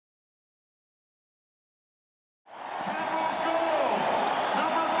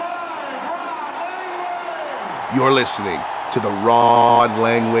You're listening to the Rod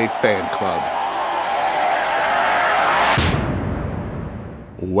Langway Fan Club.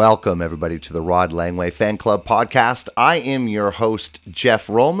 Welcome, everybody, to the Rod Langway Fan Club podcast. I am your host, Jeff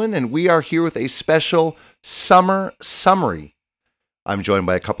Rollman, and we are here with a special summer summary. I'm joined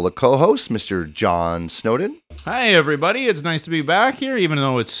by a couple of co-hosts, Mr. John Snowden. Hi, everybody. It's nice to be back here, even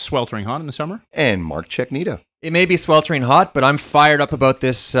though it's sweltering hot in the summer. And Mark Cheknita. It may be sweltering hot, but I'm fired up about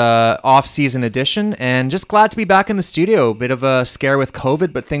this off-season edition and just glad to be back in the studio. Bit of a scare with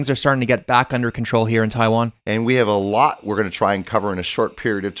COVID, but things are starting to get back under control here in Taiwan. And we have a lot we're going to try and cover in a short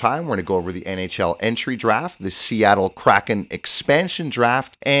period of time. We're going to go over the NHL entry draft, the Seattle Kraken expansion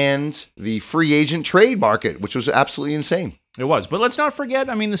draft, and the free agent trade market, which was absolutely insane. It was. But let's not forget,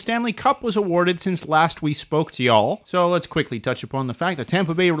 the Stanley Cup was awarded since last we spoke to y'all. So let's quickly touch upon the fact that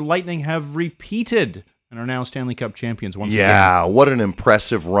Tampa Bay Lightning have repeated and are now Stanley Cup champions once again. Yeah, what an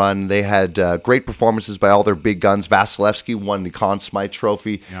impressive run. They had great performances by all their big guns. Vasilevsky won the Conn Smythe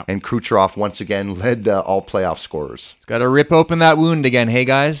Trophy, and Kucherov once again led all playoff scorers. It's got to rip open that wound again. Hey,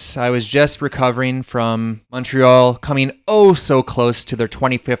 guys, I was just recovering from Montreal, coming so close to their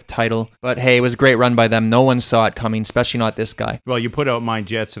 25th title. But hey, it was a great run by them. No one saw it coming, especially not this guy. Well, you put out my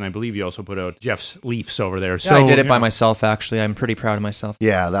Jets, and I believe you also put out Jeff's Leafs over there. Yeah, I did it by myself, actually. I'm pretty proud of myself.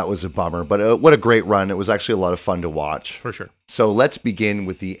 Yeah, that was a bummer. But what a great run. It was actually a lot of fun to watch. For sure. So let's begin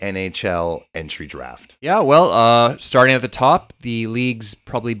with the NHL entry draft. Yeah, well, starting at the top, the league's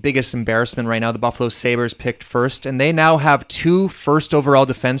probably biggest embarrassment right now, the Buffalo Sabres picked first, and they now have 2 first overall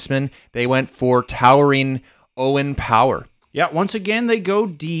defensemen. They went for towering Owen Power. Yeah, once again, they go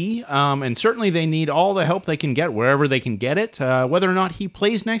D, and certainly they need all the help they can get wherever they can get it. Whether or not he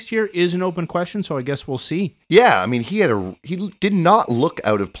plays next year is an open question, so I guess we'll see. Yeah, he did not look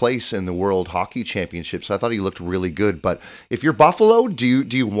out of place in the World Hockey Championships. I thought he looked really good, but if you're Buffalo, do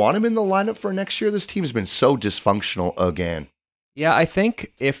you want him in the lineup for next year? This team's been so dysfunctional again. Yeah, I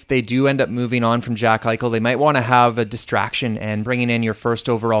think if they do end up moving on from Jack Eichel, they might want to have a distraction, and bringing in your first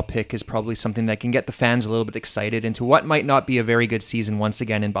overall pick is probably something that can get the fans a little bit excited into what might not be a very good season once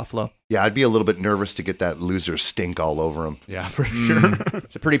again in Buffalo. Yeah, I'd be a little bit nervous to get that loser stink all over him. Yeah, for sure.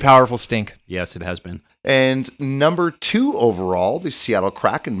 It's a pretty powerful stink. Yes, it has been. And number 2 overall, the Seattle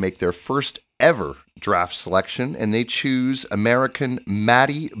Kraken make their first ever draft selection, and they choose American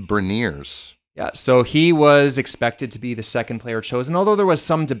Matty Beniers. Yeah, so he was expected to be the second player chosen, although there was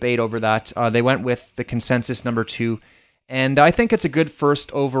some debate over that. They went with the consensus number 2, and I think it's a good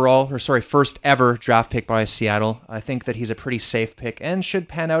first ever draft pick by Seattle. I think that he's a pretty safe pick and should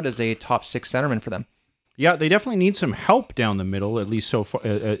pan out as a top 6 centerman for them. Yeah, they definitely need some help down the middle, at least so far,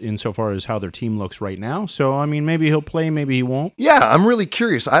 insofar as how their team looks right now. So, maybe he'll play, maybe he won't. Yeah, I'm really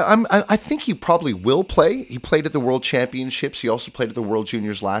curious. I think he probably will play. He played at the World Championships. He also played at the World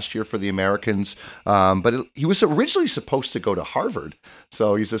Juniors last year for the Americans. But he was originally supposed to go to Harvard.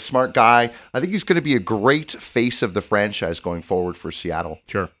 So he's a smart guy. I think he's going to be a great face of the franchise going forward for Seattle.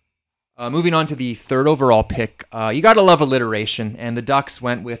 Sure. Moving on to the 3rd overall pick, you got to love alliteration, and the Ducks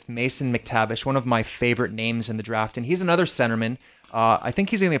went with Mason McTavish, one of my favorite names in the draft, and he's another centerman. I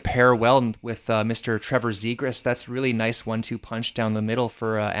think he's going to pair well with Mr. Trevor Zegras. That's a really nice 1-2 punch down the middle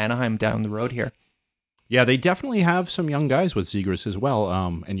for Anaheim down the road here. Yeah, they definitely have some young guys with Zegras as well,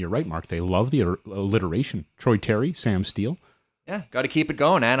 and you're right, Mark, they love the alliteration. Troy Terry, Sam Steele. Yeah, got to keep it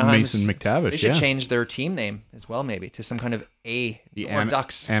going. Anaheim's, Mason McTavish, they should change their team name as well, maybe, to some kind of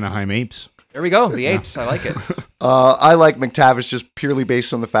Ducks. Anaheim Apes. There we go, the Apes. I like it. I like McTavish just purely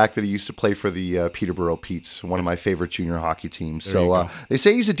based on the fact that he used to play for the Peterborough Petes, one of my favorite junior hockey teams. So they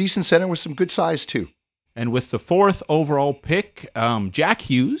say he's a decent center with some good size, too. And with the 4th overall pick, Jack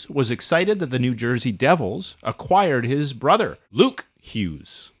Hughes was excited that the New Jersey Devils acquired his brother, Luke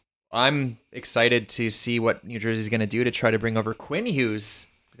Hughes. I'm excited to see what New Jersey's going to do to try to bring over Quinn Hughes.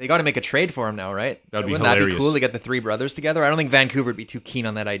 They got to make a trade for him now, right? Wouldn't that be cool to get the 3 brothers together? I don't think Vancouver would be too keen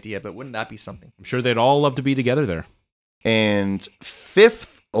on that idea, but wouldn't that be something? I'm sure they'd all love to be together there. And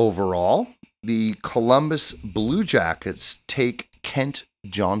 5th overall, the Columbus Blue Jackets take Kent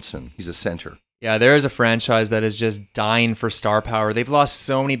Johnson. He's a center. Yeah, there is a franchise that is just dying for star power. They've lost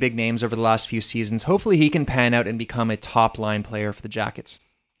so many big names over the last few seasons. Hopefully he can pan out and become a top-line player for the Jackets.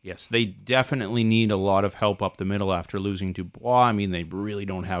 Yes, they definitely need a lot of help up the middle after losing Dubois. They really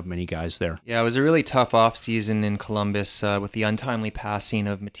don't have many guys there. Yeah, it was a really tough offseason in Columbus with the untimely passing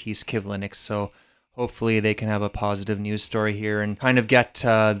of Matisse Kivlenieks, so hopefully they can have a positive news story here and kind of get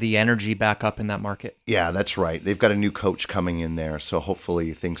the energy back up in that market. Yeah, that's right. They've got a new coach coming in there, so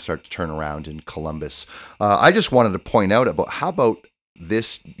hopefully things start to turn around in Columbus. I just wanted to point out how about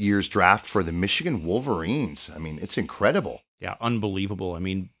this year's draft for the Michigan Wolverines? It's incredible. Yeah, unbelievable. I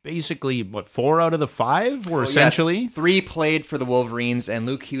mean, basically, what, 4 out of the 5 were Well, essentially? yeah, 3 played for the Wolverines, and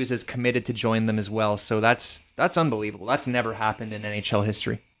Luke Hughes is committed to join them as well. So that's unbelievable. That's never happened in NHL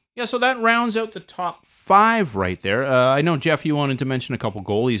history. Yeah, so that rounds out the top 5 right there. I know, Jeff, you wanted to mention a couple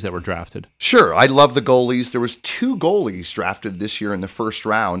goalies that were drafted. Sure, I love the goalies. There was 2 goalies drafted this year in the first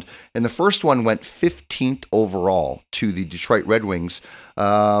round, and the first one went 15th overall to the Detroit Red Wings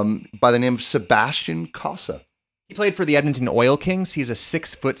by the name of Sebastian Casa. He played for the Edmonton Oil Kings. He's a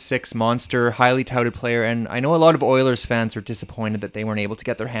 6'6" monster, highly touted player, and I know a lot of Oilers fans are disappointed that they weren't able to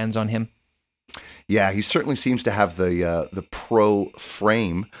get their hands on him. Yeah, he certainly seems to have the pro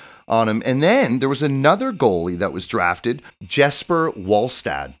frame on him. And then there was another goalie that was drafted, Jesper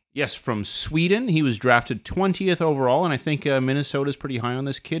Wallstad. Yes, from Sweden. He was drafted 20th overall, and I think Minnesota's pretty high on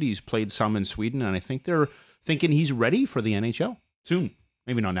this kid. He's played some in Sweden, and I think they're thinking he's ready for the NHL soon.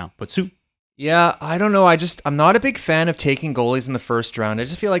 Maybe not now, but soon. Yeah, I don't know. I'm not a big fan of taking goalies in the first round. I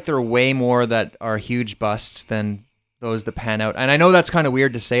just feel like there are way more that are huge busts than those that pan out. And I know that's kind of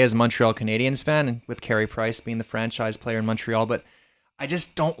weird to say as a Montreal Canadiens fan, and with Carey Price being the franchise player in Montreal, but I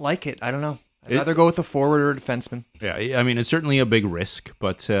just don't like it. I don't know. I'd rather go with a forward or a defenseman. Yeah, I mean, it's certainly a big risk.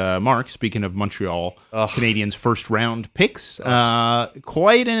 But Mark, speaking of Montreal Canadiens first round picks,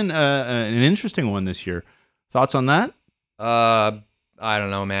 quite an interesting one this year. Thoughts on that? I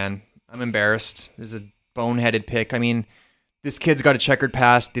don't know, man. I'm embarrassed. This is a boneheaded pick. I mean, this kid's got a checkered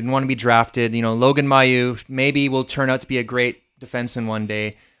past, didn't want to be drafted. You know, Logan Mailloux maybe will turn out to be a great defenseman one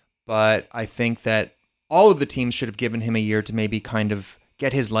day, but I think that all of the teams should have given him a year to maybe kind of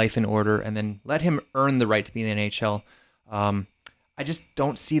get his life in order and then let him earn the right to be in the NHL. I just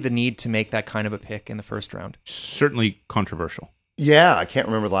don't see the need to make that kind of a pick in the first round. Certainly controversial. Yeah, I can't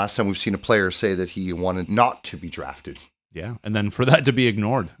remember the last time we've seen a player say that he wanted not to be drafted. Yeah, and then for that to be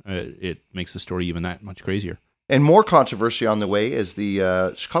ignored, it makes the story even that much crazier. And more controversy on the way as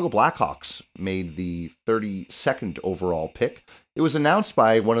the Chicago Blackhawks made the 32nd overall pick. It was announced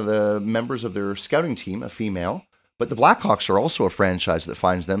by one of the members of their scouting team, a female, but the Blackhawks are also a franchise that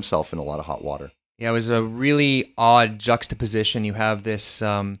finds themselves in a lot of hot water. Yeah, it was a really odd juxtaposition. You have this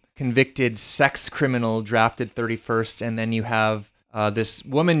convicted sex criminal drafted 31st, and then you have this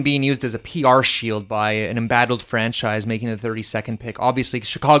woman being used as a PR shield by an embattled franchise making the 32nd pick. Obviously,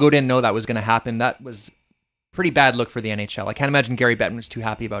 Chicago didn't know that was going to happen. That was pretty bad look for the NHL. I can't imagine Gary Bettman was too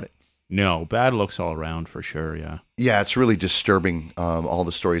happy about it. No, bad looks all around for sure, yeah. Yeah, it's really disturbing, all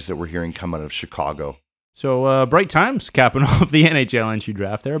the stories that we're hearing come out of Chicago. So bright times capping off the NHL entry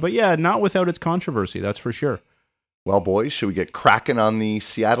draft there. But yeah, not without its controversy, that's for sure. Well, boys, should we get cracking on the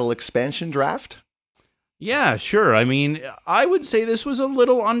Seattle expansion draft? Yeah, sure. I mean, I would say this was a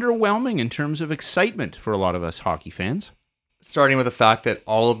little underwhelming in terms of excitement for a lot of us hockey fans. Starting with the fact that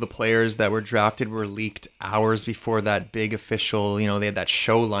all of the players that were drafted were leaked hours before that big official, they had that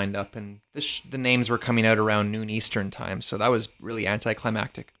show lined up, and the names were coming out around noon Eastern time. So that was really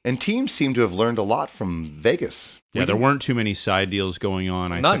anticlimactic. And teams seem to have learned a lot from Vegas. Yeah, there weren't too many side deals going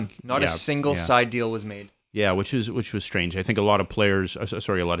on. None. Not a single side deal was made. Yeah, which was strange. I think a lot of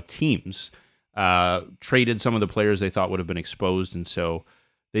a lot of teams traded some of the players they thought would have been exposed, and so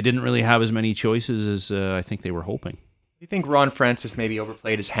they didn't really have as many choices as I think they were hoping. Do you think Ron Francis maybe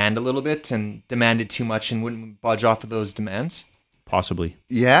overplayed his hand a little bit and demanded too much and wouldn't budge off of those demands? Possibly.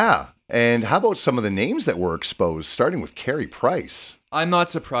 Yeah. And how about some of the names that were exposed, starting with Carey Price? I'm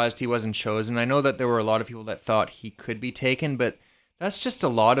not surprised he wasn't chosen. I know that there were a lot of people that thought he could be taken, but that's just a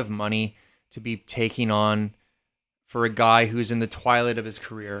lot of money to be taking on for a guy who's in the twilight of his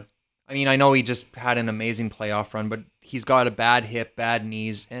career. I mean, I know he just had an amazing playoff run, but he's got a bad hip, bad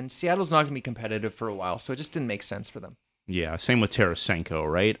knees, and Seattle's not going to be competitive for a while, so it just didn't make sense for them. Yeah, same with Tarasenko,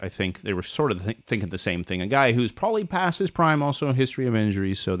 right? I think they were sort of thinking the same thing. A guy who's probably past his prime, also a history of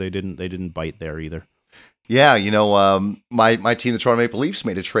injuries, so they didn't bite there either. Yeah, my team, the Toronto Maple Leafs,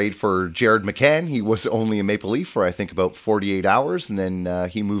 made a trade for Jared McCann. He was only a Maple Leaf for I think about 48 hours, and then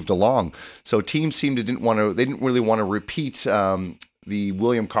he moved along. So teams didn't really want to repeat the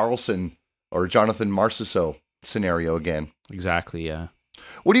William Karlsson or Jonathan Marchessault scenario again. Exactly, yeah.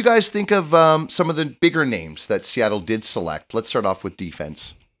 What do you guys think of some of the bigger names that Seattle did select? Let's start off with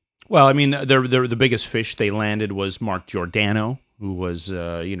defense. Well, I mean, the biggest fish they landed was Mark Giordano, who was,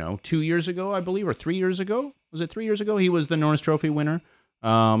 2 years ago, I believe, or 3 years ago. Was it 3 years ago? He was the Norris Trophy winner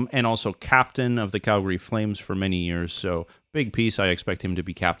and also captain of the Calgary Flames for many years. So big piece. I expect him to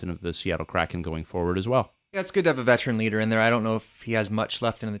be captain of the Seattle Kraken going forward as well. Yeah, it's good to have a veteran leader in there. I don't know if he has much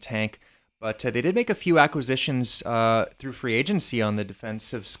left in the tank, but they did make a few acquisitions through free agency on the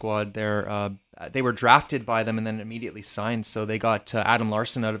defensive squad there. They were drafted by them and then immediately signed. So they got Adam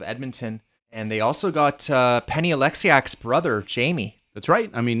Larson out of Edmonton And they also got Penny Alexiak's brother, Jamie. That's right.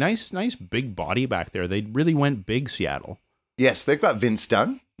 I mean, nice big body back there. They really went big, Seattle. Yes, they've got Vince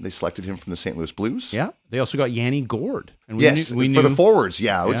Dunn. They selected him from the St. Louis Blues. Yeah. They also got Yanni Gourde. And we knew, for the forwards,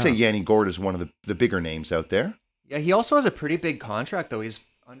 I would Yeah. say Yanni Gourde is one of the bigger names out there. Yeah, he also has a pretty big contract, though. He's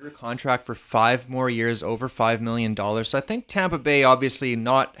under contract for 5 more years, over $5 million. So I think Tampa Bay, obviously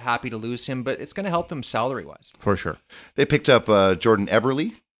not happy to lose him, but it's going to help them salary-wise. For sure. They picked up Jordan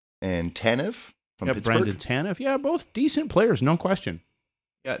Eberle and Tanev from Pittsburgh. Brandon Tanev. Yeah, both decent players, no question.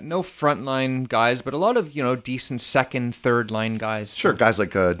 Yeah, no frontline guys, but a lot of, decent second, third line guys. Sure, guys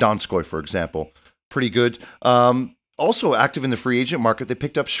like Donskoy, for example. Pretty good. Also active in the free agent market, they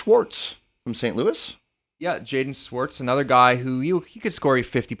picked up Schwartz from St. Louis. Yeah, Jaden Schwartz, another guy who he could score you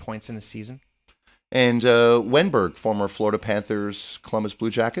 50 points in a season. And Wenberg, former Florida Panthers Columbus Blue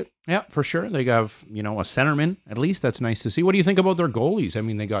Jacket. Yeah, for sure. They have, a centerman, at least. That's nice to see. What do you think about their goalies? I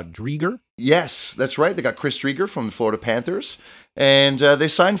mean, they got Drieger. Yes, that's right. They got Chris Drieger from the Florida Panthers. And they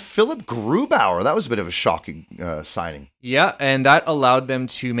signed Philip Grubauer. That was a bit of a shocking signing. Yeah, and that allowed them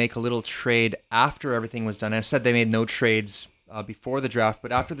to make a little trade after everything was done. I said they made no trades before the draft,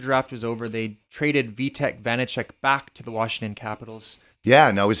 but after the draft was over, they traded Vitek Vanacek back to the Washington Capitals.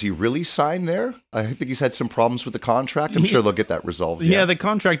 Yeah, now is he really signed there? I think he's had some problems with the contract. I'm sure they'll get that resolved. Yeah, the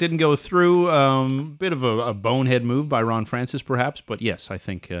contract didn't go through. Bit of a bonehead move by Ron Francis, perhaps. But yes, I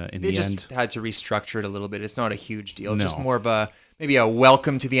think in the end... They just had to restructure it a little bit. It's not a huge deal. No. Just more of maybe a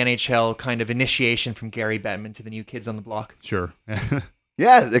welcome to the NHL kind of initiation from Gary Bettman to the new kids on the block. Sure.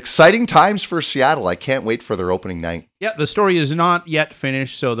 Yeah, exciting times for Seattle. I can't wait for their opening night. Yeah, the story is not yet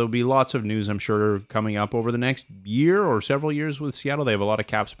finished, so there'll be lots of news, I'm sure, coming up over the next year or several years with Seattle. They have a lot of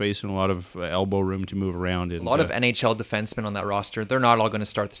cap space and a lot of elbow room to move around. And, a lot of NHL defensemen on that roster. They're not all going to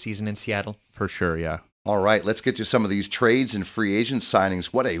start the season in Seattle. For sure, yeah. All right, let's get to some of these trades and free agent signings.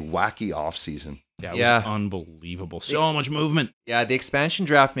 What a wacky offseason. Yeah, it was unbelievable. So much movement. Yeah, the expansion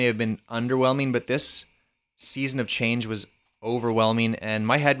draft may have been underwhelming, but this season of change was overwhelming, and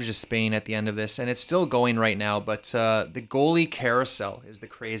my head was just spinning at the end of this, and it's still going right now, but the goalie carousel is the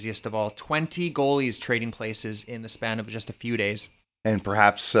craziest of all. 20 goalies trading places in the span of just a few days. And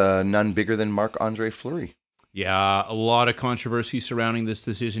perhaps none bigger than Marc-Andre Fleury. Yeah, a lot of controversy surrounding this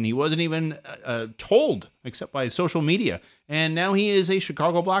decision. He wasn't even told, except by social media, and now he is a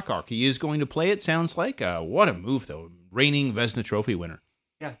Chicago Blackhawk. He is going to play, it sounds like. What a move, though. Reigning Vezina Trophy winner.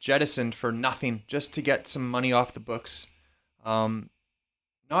 Yeah, jettisoned for nothing, just to get some money off the books.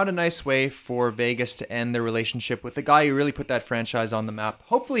 Not a nice way for Vegas to end their relationship with the guy who really put that franchise on the map.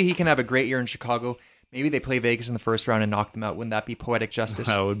 Hopefully he can have a great year in Chicago. Maybe they play Vegas in the first round and knock them out. Wouldn't that be poetic justice?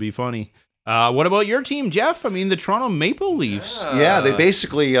 That would be funny. What about your team, Jeff? I mean, the Toronto Maple Leafs. Yeah, they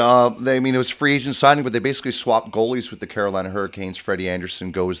basically, it was free agent signing, but they basically swapped goalies with the Carolina Hurricanes. Freddie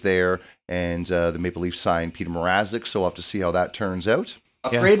Anderson goes there, and the Maple Leafs signed Peter Mrazek, so we'll have to see how that turns out.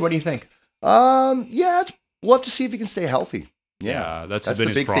 Upgrade, what do you think? We'll have to see if he can stay healthy. Yeah, that's the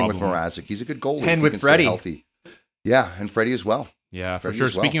been big his thing with problem. Mrazek. He's a good goalie. And with Freddie. Healthy. Yeah, and Freddie as well. Yeah, for Freddie sure.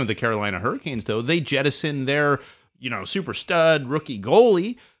 as well. Speaking of the Carolina Hurricanes, though, they jettisoned their, super stud rookie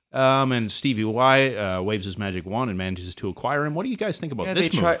goalie, and Stevie Y waves his magic wand and manages to acquire him. What do you guys think about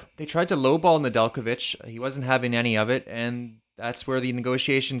this move? They tried to lowball Nedeljkovic. He wasn't having any of it, and that's where the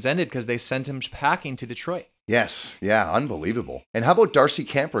negotiations ended because they sent him packing to Detroit. Yes, yeah, unbelievable. And how about Darcy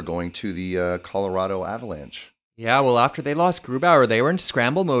Camper going to the Colorado Avalanche? Yeah, well, after they lost Grubauer, they were in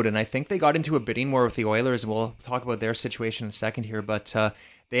scramble mode, and I think they got into a bidding war with the Oilers, and we'll talk about their situation in a second here, but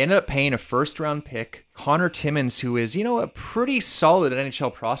they ended up paying a first-round pick, Connor Timmins, who is, a pretty solid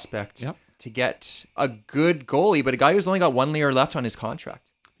NHL prospect, to get a good goalie, but a guy who's only got 1 year left on his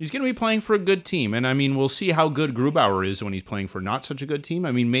contract. He's going to be playing for a good team, and, we'll see how good Grubauer is when he's playing for not such a good team.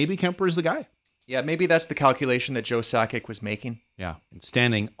 Maybe Kemper is the guy. Yeah, maybe that's the calculation that Joe Sakic was making. Yeah, and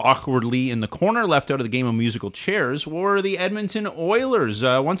standing awkwardly in the corner left out of the game of musical chairs were the Edmonton Oilers.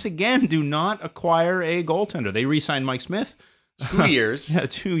 Once again, do not acquire a goaltender. They re-signed Mike Smith. 2 years. Yeah,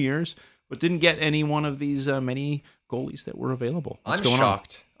 2 years, but didn't get any one of these many goalies that were available. What's going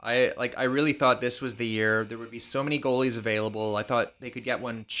shocked. I really thought this was the year. There would be so many goalies available. I thought they could get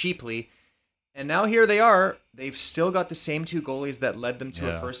one cheaply. And now here they are. They've still got the same 2 goalies that led them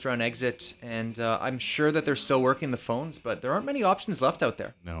to a first-round exit. And I'm sure that they're still working the phones, but there aren't many options left out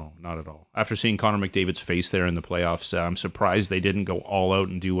there. No, not at all. After seeing Connor McDavid's face there in the playoffs, I'm surprised they didn't go all out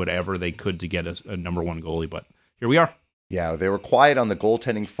and do whatever they could to get a number 1 goalie. But here we are. Yeah, they were quiet on the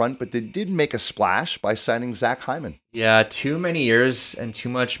goaltending front, but they did make a splash by signing Zach Hyman. Yeah, too many years and too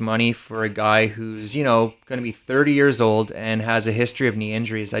much money for a guy who's, going to be 30 years old and has a history of knee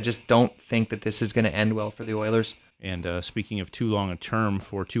injuries. I just don't think that this is going to end well for the Oilers. And speaking of too long a term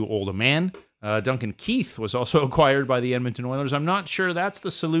for too old a man, Duncan Keith was also acquired by the Edmonton Oilers. I'm not sure that's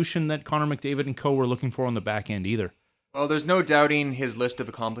the solution that Connor McDavid and co. were looking for on the back end either. Well, there's no doubting his list of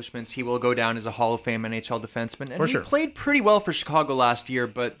accomplishments. He will go down as a Hall of Fame NHL defenseman. And he played pretty well for Chicago last year,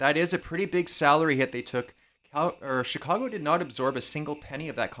 but that is a pretty big salary hit they took. Chicago did not absorb a single penny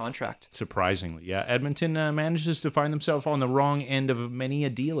of that contract. Surprisingly, yeah. Edmonton manages to find themselves on the wrong end of many a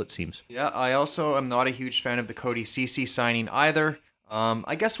deal, it seems. Yeah, I also am not a huge fan of the Cody Ceci signing either.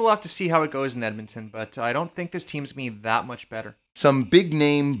 I guess we'll have to see how it goes in Edmonton, but I don't think this team's going to be that much better. Some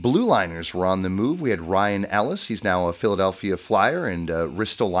big-name blue liners were on the move. We had Ryan Ellis. He's now a Philadelphia Flyer, and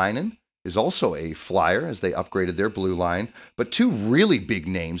Ristolainen is also a Flyer as they upgraded their blue line. But two really big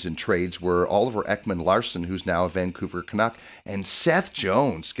names in trades were Oliver Ekman-Larsson, who's now a Vancouver Canuck, and Seth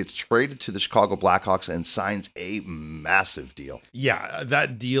Jones gets traded to the Chicago Blackhawks and signs a massive deal. Yeah,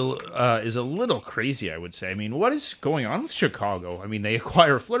 that deal is a little crazy, I would say. I mean, what is going on with Chicago? I mean, they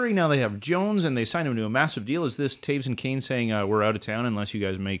acquire Fleury, now they have Jones, and they sign him to a massive deal. Is this Taves and Kane saying, we're out of town unless you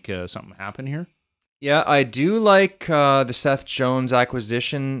guys make something happen here? Yeah, I do like the Seth Jones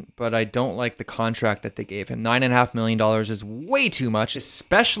acquisition, but I don't like the contract that they gave him. $9.5 million is way too much,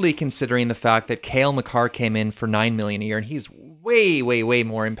 especially considering the fact that Cale Makar came in for $9 million a year, and he's way, way, way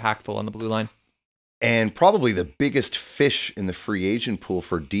more impactful on the blue line. And probably the biggest fish in the free agent pool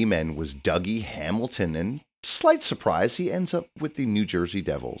for D-men was Dougie Hamilton, and slight surprise, he ends up with the New Jersey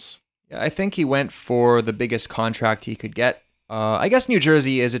Devils. Yeah, I think he went for the biggest contract he could get. I guess New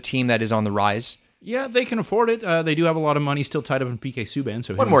Jersey is a team that is on the rise. Yeah, they can afford it. They do have a lot of money still tied up in PK Subban.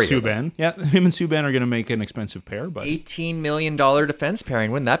 So him and Subban are going to make an expensive pair. But $18 million defense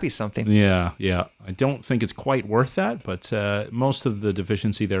pairing. Wouldn't that be something? Yeah. I don't think it's quite worth that, but most of the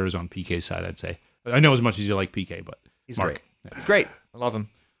deficiency there is on PK's side, I'd say. I know as much as you like PK, but he's great. Yeah. He's great. I love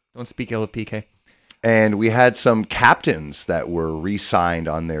him. Don't speak ill of PK. And we had some captains that were re-signed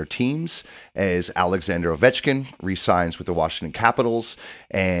on their teams, as Alexander Ovechkin re-signs with the Washington Capitals,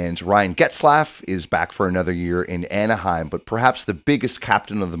 and Ryan Getzlaf is back for another year in Anaheim. But perhaps the biggest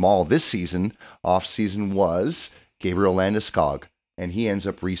captain of them all this season, off-season, was Gabriel Landeskog, and he ends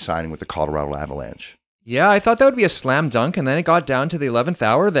up re-signing with the Colorado Avalanche. Yeah, I thought that would be a slam dunk, and then it got down to the 11th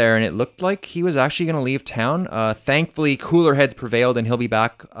hour there, and it looked like he was actually going to leave town. Thankfully, cooler heads prevailed, and he'll be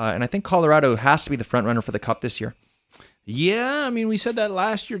back. And I think Colorado has to be the front runner for the Cup this year. Yeah, I mean, we said that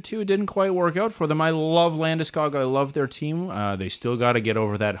last year, too. It didn't quite work out for them. I love Landeskog. I love their team. They still got to get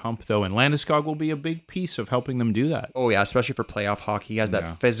over that hump, though, and Landeskog will be a big piece of helping them do that. Oh, yeah, especially for playoff hockey. He has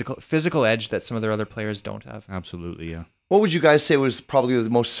that physical edge that some of their other players don't have. Absolutely, yeah. What would you guys say was probably the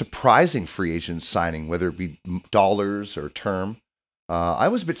most surprising free agent signing, whether it be dollars or term? I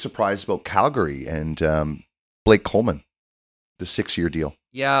was a bit surprised about Calgary and Blake Coleman, the 6-year deal.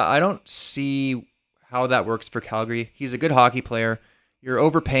 Yeah, I don't see how that works for Calgary. He's a good hockey player. You're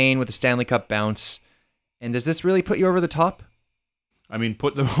overpaying with the Stanley Cup bounce. And does this really put you over the top? I mean,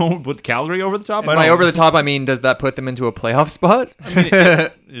 put Calgary over the top? By over the top, I mean, does that put them into a playoff spot? I mean,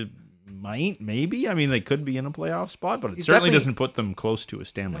 it might, maybe. I mean, they could be in a playoff spot, but it certainly doesn't put them close to a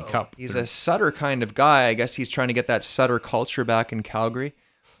Stanley Cup. He's a Sutter kind of guy. I guess he's trying to get that Sutter culture back in Calgary.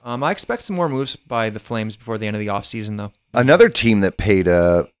 I expect some more moves by the Flames before the end of the offseason, though. Another team that paid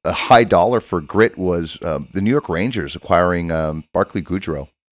a high dollar for grit was the New York Rangers acquiring Barclay Goodrow.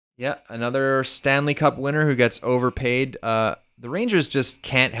 Yeah, another Stanley Cup winner who gets overpaid. The Rangers just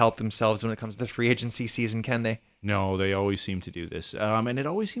can't help themselves when it comes to the free agency season, can they? No, they always seem to do this, and it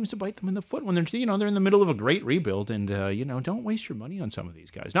always seems to bite them in the foot when they're in the middle of a great rebuild. And don't waste your money on some of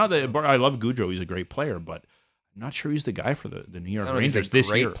these guys. Not that I love Goudreau; he's a great player, but I'm not sure he's the guy for the New York Rangers this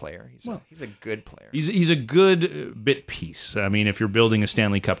year. He's a great player. He's a good player. He's a good bit piece. I mean, if you're building a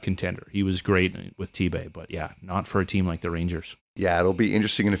Stanley Cup contender, he was great with T-Bay, but yeah, not for a team like the Rangers. Yeah, it'll be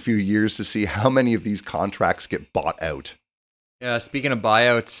interesting in a few years to see how many of these contracts get bought out. Yeah, speaking of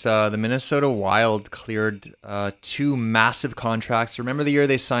buyouts, the Minnesota Wild cleared 2 massive contracts. Remember the year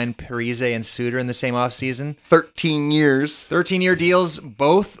they signed Parise and Suter in the same offseason? 13 years. 13-year deals,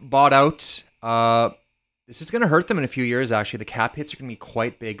 both bought out. This is going to hurt them in a few years, actually. The cap hits are going to be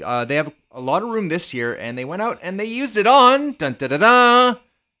quite big. They have a lot of room this year, and they went out and they used it on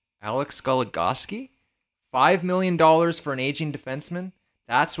Alex Goligoski. $5 million for an aging defenseman.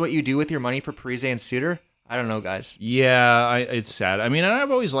 That's what you do with your money for Parise and Suter? I don't know, guys. Yeah, it's sad. I mean,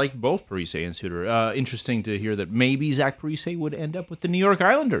 I've always liked both Parise and Suter. Interesting to hear that maybe Zach Parise would end up with the New York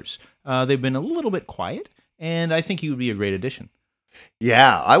Islanders. They've been a little bit quiet, and I think he would be a great addition.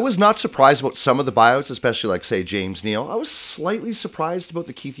 Yeah, I was not surprised about some of the buyouts, especially like, say, James Neal. I was slightly surprised about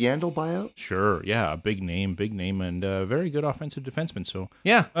the Keith Yandel buyout. Sure, yeah, big name, and very good offensive defenseman. So,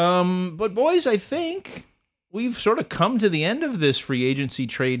 yeah. But boys, I think we've sort of come to the end of this free agency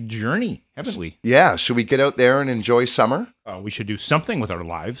trade journey, haven't we? Yeah, should we get out there and enjoy summer? We should do something with our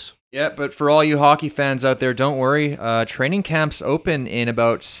lives. Yeah, but for all you hockey fans out there, don't worry. Training camp's open in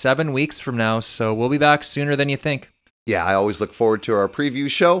about 7 weeks from now, so we'll be back sooner than you think. Yeah, I always look forward to our preview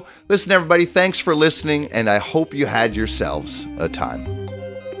show. Listen, everybody, thanks for listening, and I hope you had yourselves a time.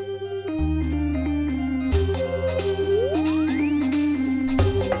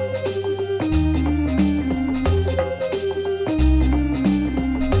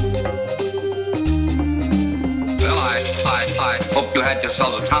 Well, I hope you had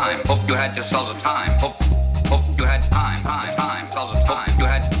yourselves a time. Hope you had yourselves a time. Hope you had time. Yourselves a time.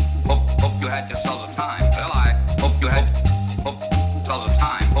 Hope you had yourselves a time. Well, I hope you had yourselves a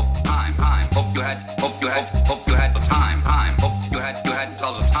time. Hope you had the time.